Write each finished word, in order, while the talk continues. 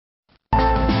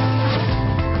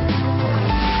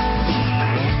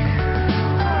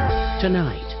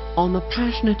Tonight on The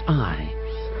Passionate Eye.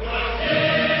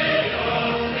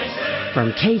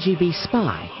 From KGB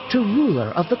spy to ruler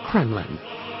of the Kremlin,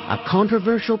 a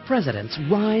controversial president's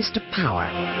rise to power.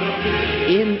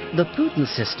 In The Putin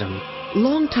System,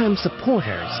 longtime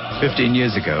supporters 15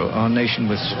 years ago, our nation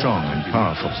was strong and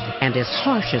powerful. and his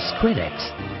harshest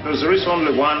critics There is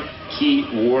only one key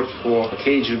word for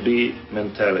KGB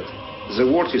mentality. The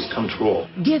word is control.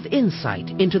 give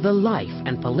insight into the life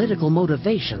and political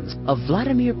motivations of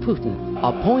Vladimir Putin,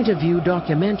 a point-of-view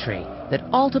documentary that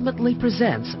ultimately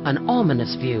presents an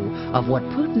ominous view of what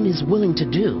Putin is willing to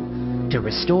do to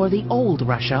restore the old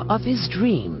Russia of his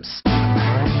dreams.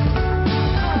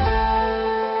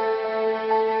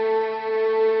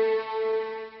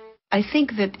 I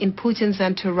think that in Putin's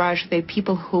entourage, there are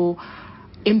people who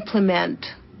implement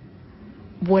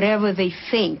whatever they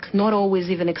think, not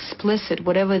always even explicit,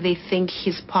 whatever they think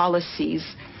his policies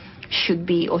should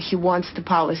be or he wants the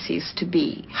policies to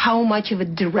be. How much of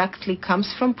it directly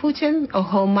comes from Putin or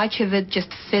how much of it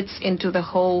just fits into the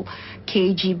whole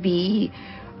KGB,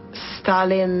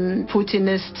 Stalin,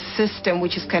 Putinist system,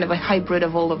 which is kind of a hybrid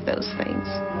of all of those things.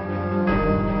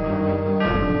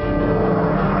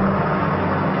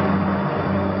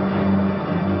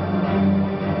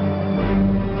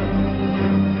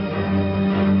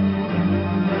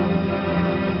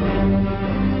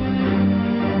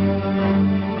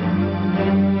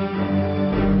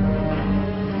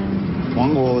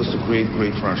 One goal is to create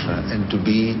great Russia and to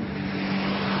be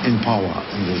in power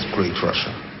in this great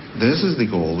Russia. This is the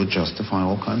goal that justify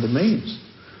all kinds of means,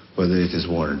 whether it is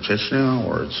war in Chechnya,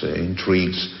 or it's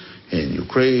intrigues in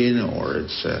Ukraine, or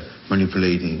it's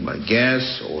manipulating by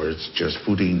gas, or it's just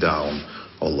putting down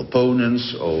all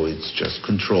opponents, or it's just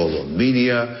control of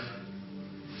media,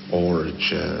 or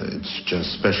it's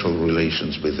just special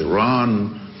relations with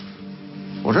Iran,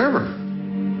 whatever.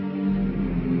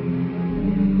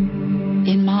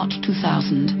 In March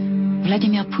 2000,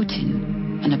 Vladimir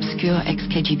Putin, an obscure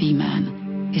ex-KGB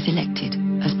man, is elected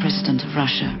as president of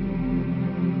Russia.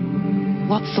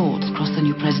 What thoughts cross the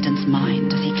new president's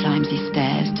mind as he climbs these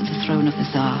stairs to the throne of the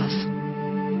Tsars?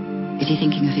 Is he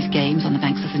thinking of his games on the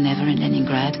banks of the Neva in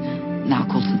Leningrad, now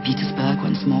called St. Petersburg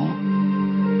once more?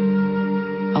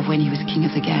 Of when he was king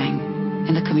of the gang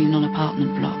in the communal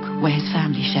apartment block where his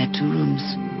family shared 2 rooms?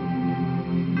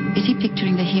 Is he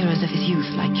picturing the heroes of his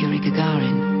youth like Yuri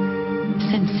Gagarin,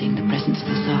 sensing the presence of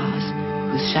the Tsars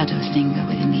whose shadows linger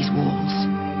within these walls?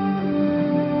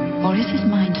 Or is his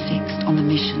mind fixed on the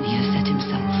mission he has set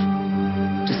himself?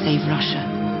 To save Russia,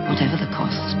 whatever the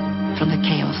cost, from the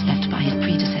chaos left by his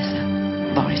predecessor,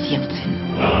 Boris Yeltsin.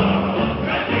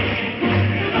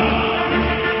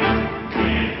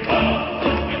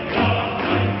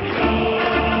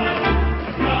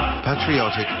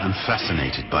 Patriotic and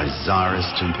fascinated by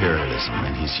Tsarist imperialism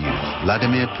in his youth,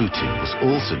 Vladimir Putin was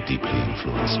also deeply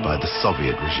influenced by the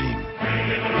Soviet regime.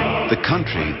 The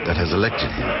country that has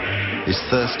elected him is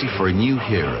thirsty for a new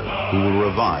hero who will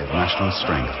revive national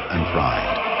strength and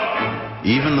pride.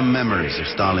 Even the memories of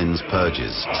Stalin's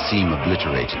purges seem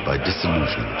obliterated by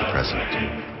disillusion at the present.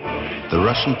 The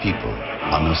Russian people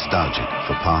are nostalgic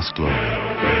for past glory.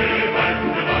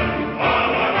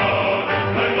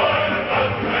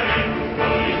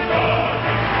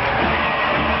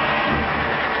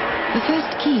 The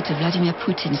first key to Vladimir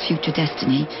Putin's future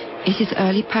destiny is his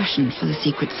early passion for the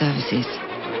secret services.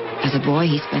 As a boy,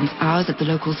 he spends hours at the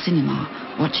local cinema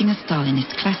watching a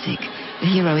Stalinist classic,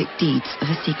 The Heroic Deeds of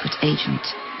a Secret Agent.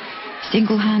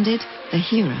 Single-handed, the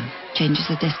hero changes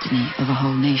the destiny of a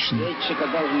whole nation.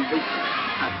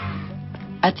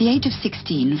 At the age of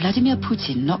 16, Vladimir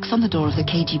Putin knocks on the door of the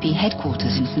KGB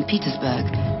headquarters in St. Petersburg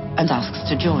and asks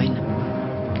to join.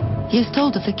 He is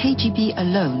told that the KGB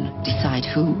alone decide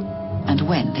who and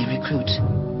when they recruit.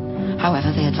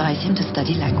 However, they advise him to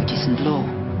study languages and law.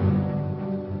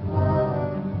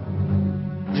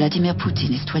 Vladimir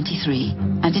Putin is 23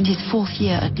 and in his 4th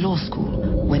year at law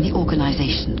school when the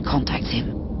organization contacts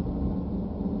him.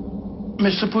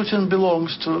 Mr. Putin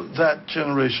belongs to that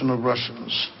generation of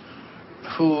Russians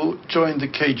who joined the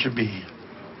KGB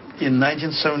in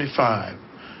 1975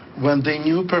 when they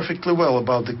knew perfectly well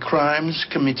about the crimes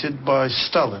committed by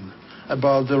Stalin,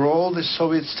 about the role the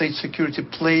Soviet state security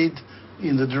played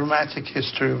in the dramatic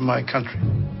history of my country.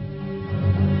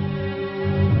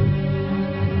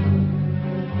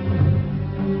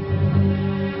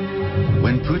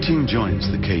 When Putin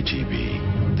joins the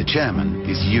KGB, the chairman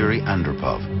is Yuri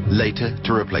Andropov, later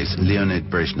to replace Leonid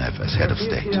Brezhnev as head of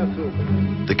state.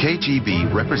 The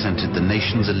KGB represented the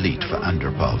nation's elite for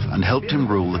Andropov and helped him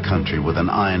rule the country with an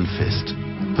iron fist,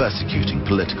 persecuting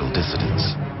political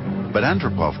dissidents. But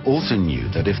Andropov also knew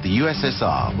that if the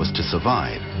USSR was to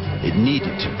survive, it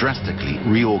needed to drastically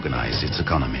reorganize its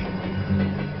economy.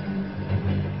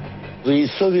 The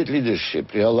Soviet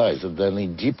leadership realized that they're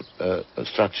in deep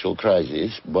structural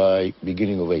crisis by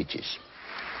beginning of 80s.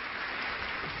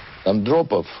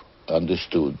 Andropov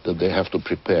understood that they have to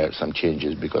prepare some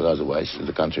changes because otherwise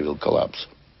the country will collapse.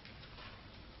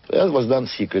 That was done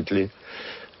secretly.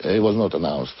 It was not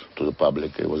announced to the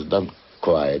public. It was done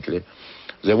quietly.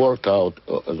 They worked out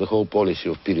the whole policy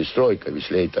of perestroika, which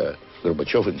later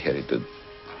Gorbachev inherited.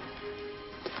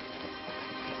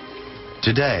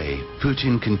 Today,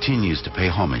 Putin continues to pay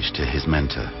homage to his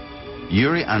mentor.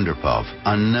 Yuri Andropov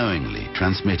unknowingly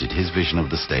transmitted his vision of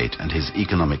the state and his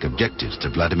economic objectives to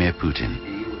Vladimir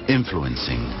Putin,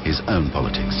 influencing his own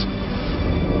politics.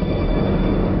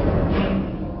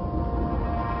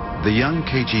 The young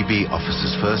KGB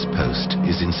officer's first post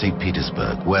is in St.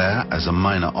 Petersburg, where, as a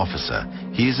minor officer,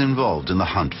 he is involved in the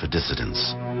hunt for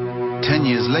dissidents. 10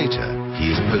 years later,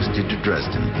 he is posted to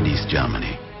Dresden in East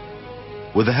Germany.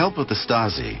 With the help of the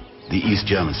Stasi, the East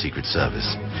German Secret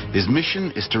Service, his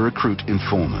mission is to recruit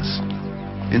informers.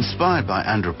 Inspired by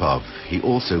Andropov, he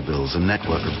also builds a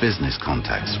network of business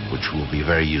contacts, which will be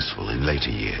very useful in later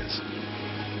years.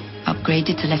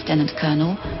 Upgraded to Lieutenant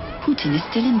Colonel, Putin is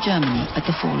still in Germany at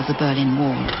the fall of the Berlin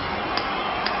Wall.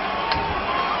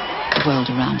 The world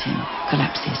around him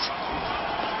collapses.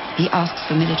 He asks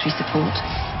for military support.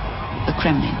 The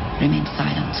Kremlin remains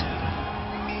silent.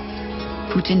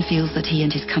 Putin feels that he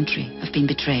and his country have been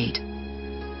betrayed.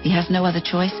 He has no other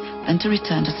choice than to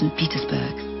return to St.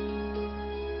 Petersburg.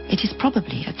 It is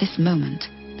probably at this moment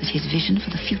that his vision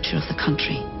for the future of the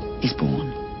country is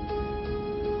born.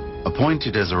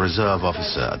 Appointed as a reserve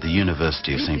officer at the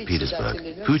University of St. Petersburg,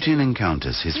 Putin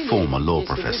encounters his former law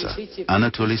professor,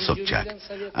 Anatoly Sobchak,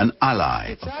 an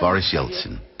ally of Boris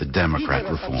Yeltsin, the Democrat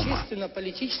reformer.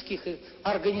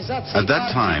 At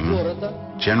that time,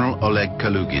 General Oleg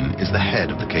Kalugin is the head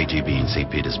of the KGB in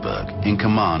St. Petersburg, in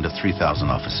command of 3,000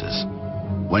 officers.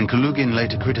 When Kalugin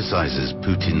later criticizes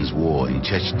Putin's war in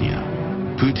Chechnya,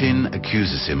 Putin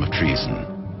accuses him of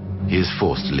treason. He is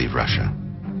forced to leave Russia.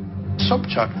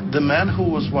 Sobchak, the man who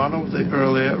was one of the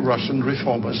earlier Russian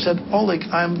reformers, said, Oleg,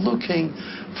 I'm looking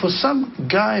for some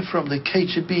guy from the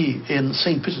KGB in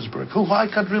St. Petersburg who I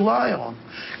could rely on.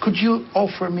 Could you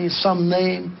offer me some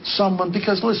name, someone?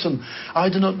 Because, listen, I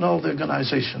do not know the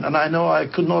organization, and I know I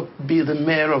could not be the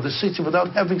mayor of the city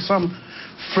without having some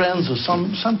friends or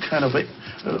some kind of a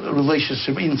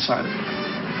relationship inside it.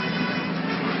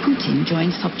 Putin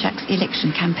joins Sobchak's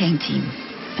election campaign team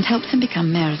and helps him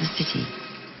become mayor of the city.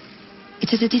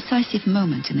 It is a decisive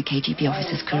moment in the KGB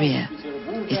officer's career,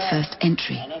 his first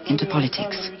entry into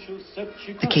politics.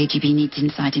 The KGB needs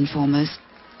inside informers.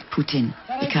 Putin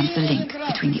becomes the link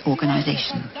between the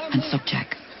organization and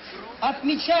Sobchak.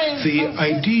 The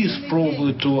idea is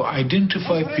probably to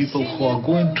identify people who are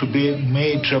going to be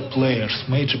major players,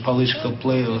 major political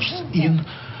players in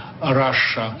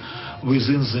Russia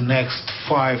within the next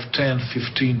 5, 10,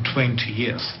 15, 20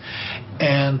 years.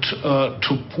 And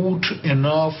to put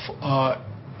enough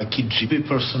KGB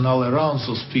personnel around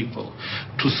those people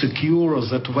to secure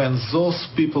that when those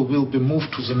people will be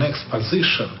moved to the next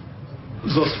position,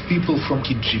 those people from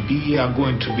KGB are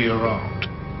going to be around.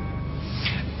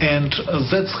 And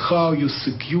that's how you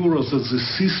secure that the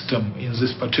system, in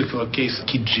this particular case,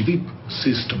 KGB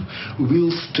system, will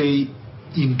stay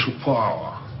into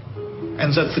power.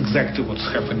 And that's exactly what's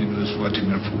happening with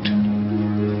Vladimir Putin.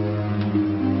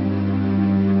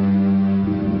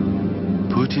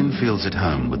 Putin feels at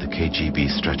home with the KGB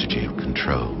strategy of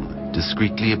control,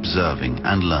 discreetly observing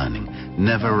and learning,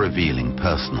 never revealing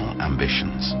personal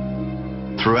ambitions.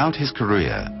 Throughout his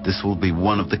career, this will be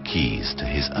one of the keys to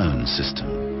his own system.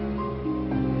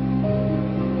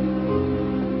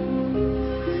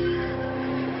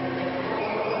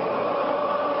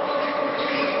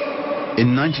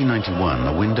 In 1991,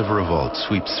 a wind of revolt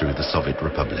sweeps through the Soviet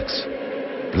republics.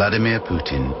 Vladimir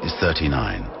Putin is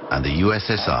 39, and the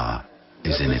USSR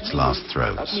is in its last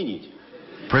throes.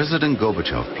 President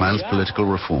Gorbachev plans political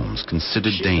reforms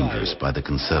considered dangerous by the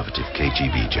conservative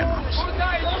KGB generals.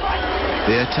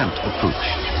 They attempt a putsch.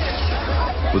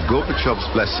 With Gorbachev's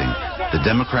blessing, the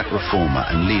Democrat reformer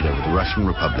and leader of the Russian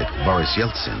Republic, Boris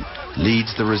Yeltsin,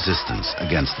 leads the resistance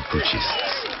against the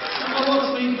putschists.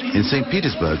 In St.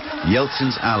 Petersburg,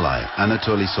 Yeltsin's ally,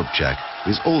 Anatoly Sobchak,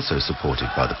 is also supported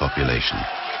by the population,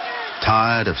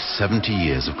 tired of 70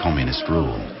 years of communist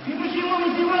rule.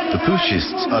 The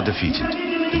putschists are defeated,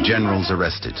 the generals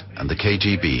arrested, and the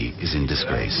KGB is in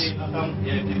disgrace.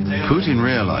 Putin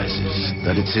realizes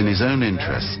that it's in his own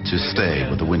interest to stay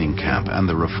with the winning camp and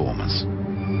the reformers.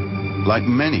 Like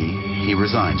many, he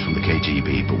resigns from the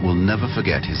KGB, but will never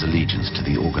forget his allegiance to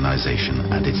the organization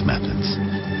and its methods.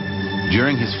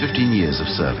 During his 15 years of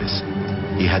service,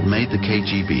 he had made the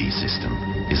KGB system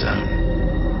his own.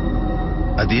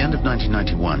 At the end of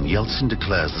 1991, Yeltsin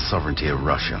declares the sovereignty of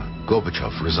Russia.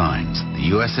 Gorbachev resigns.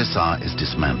 The USSR is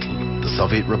dismantled. The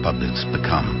Soviet republics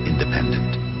become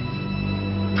independent.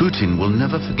 Putin will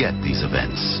never forget these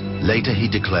events. Later he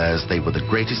declares they were the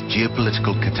greatest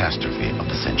geopolitical catastrophe of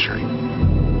the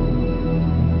century.